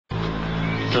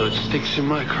Though it sticks in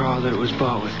my craw that it was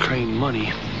bought with Crane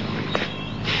money.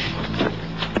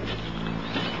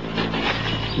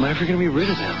 Am I ever gonna be rid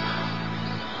of them?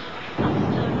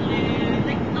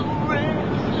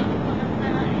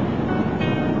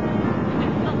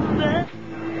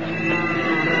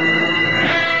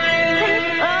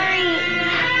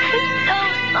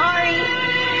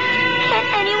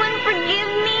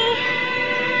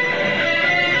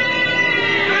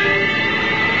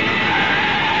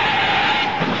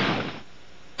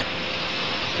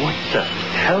 What the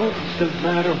hell is the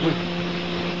matter with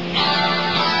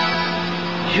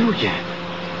you again?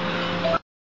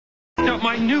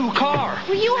 My new car.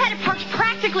 Well, you had it parked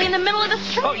practically in the middle of the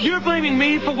street. Oh, you're blaming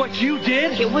me for what you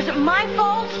did? It wasn't my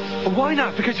fault. Well, why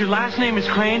not? Because your last name is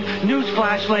Crane?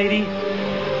 Newsflash, lady.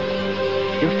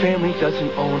 Your family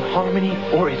doesn't own Harmony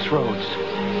or its roads.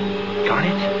 Got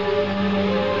it?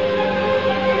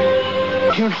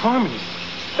 You're in Harmony.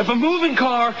 If a moving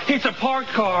car hits a parked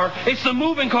car, it's the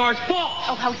moving car's fault.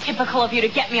 Oh, how typical of you to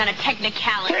get me on a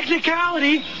technicality.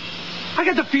 Technicality? I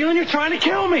got the feeling you're trying to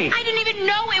kill me. I didn't even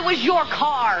know it was your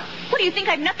car. What, do you think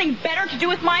I have nothing better to do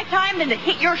with my time than to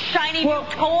hit your shiny new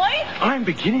toy? I'm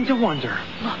beginning to wonder.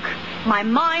 Look, my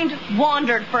mind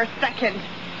wandered for a second.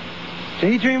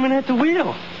 Daydreaming at the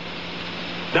wheel.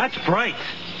 That's bright.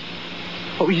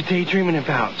 What were you daydreaming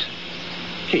about?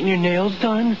 Getting your nails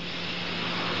done?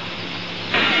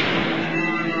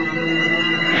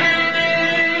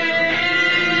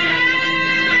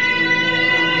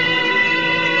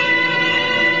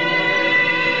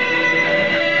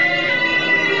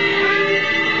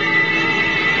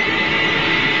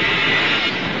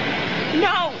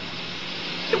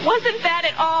 It wasn't that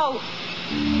at all.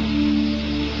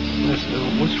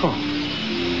 What's wrong?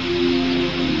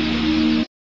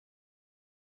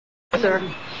 Sir,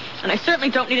 and I certainly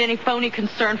don't need any phony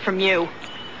concern from you.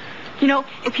 You know,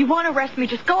 if you want to arrest me,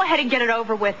 just go ahead and get it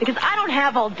over with, because I don't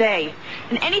have all day.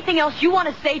 And anything else you want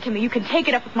to say to me, you can take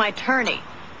it up with my attorney.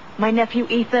 My nephew,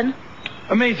 Ethan.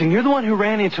 Amazing. You're the one who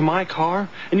ran into my car,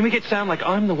 and you make it sound like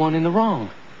I'm the one in the wrong.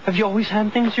 Have you always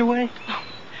had things your way? Oh,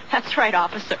 that's right,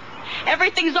 officer.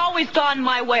 Everything's always gone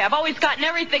my way. I've always gotten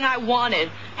everything I wanted.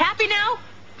 Happy now?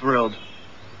 Thrilled.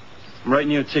 I'm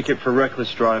writing you a ticket for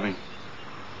reckless driving.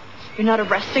 You're not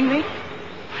arresting me?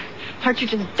 Aren't you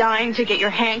just dying to get your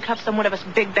handcuffs on one of us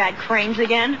big bad Cranes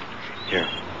again? Here.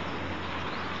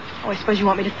 Oh, I suppose you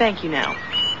want me to thank you now.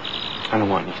 I don't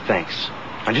want any thanks.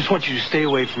 I just want you to stay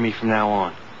away from me from now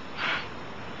on.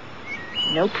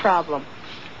 No problem.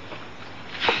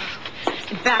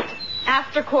 In fact,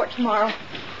 after court tomorrow,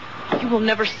 you will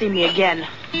never see me again.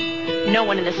 No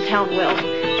one in this town will.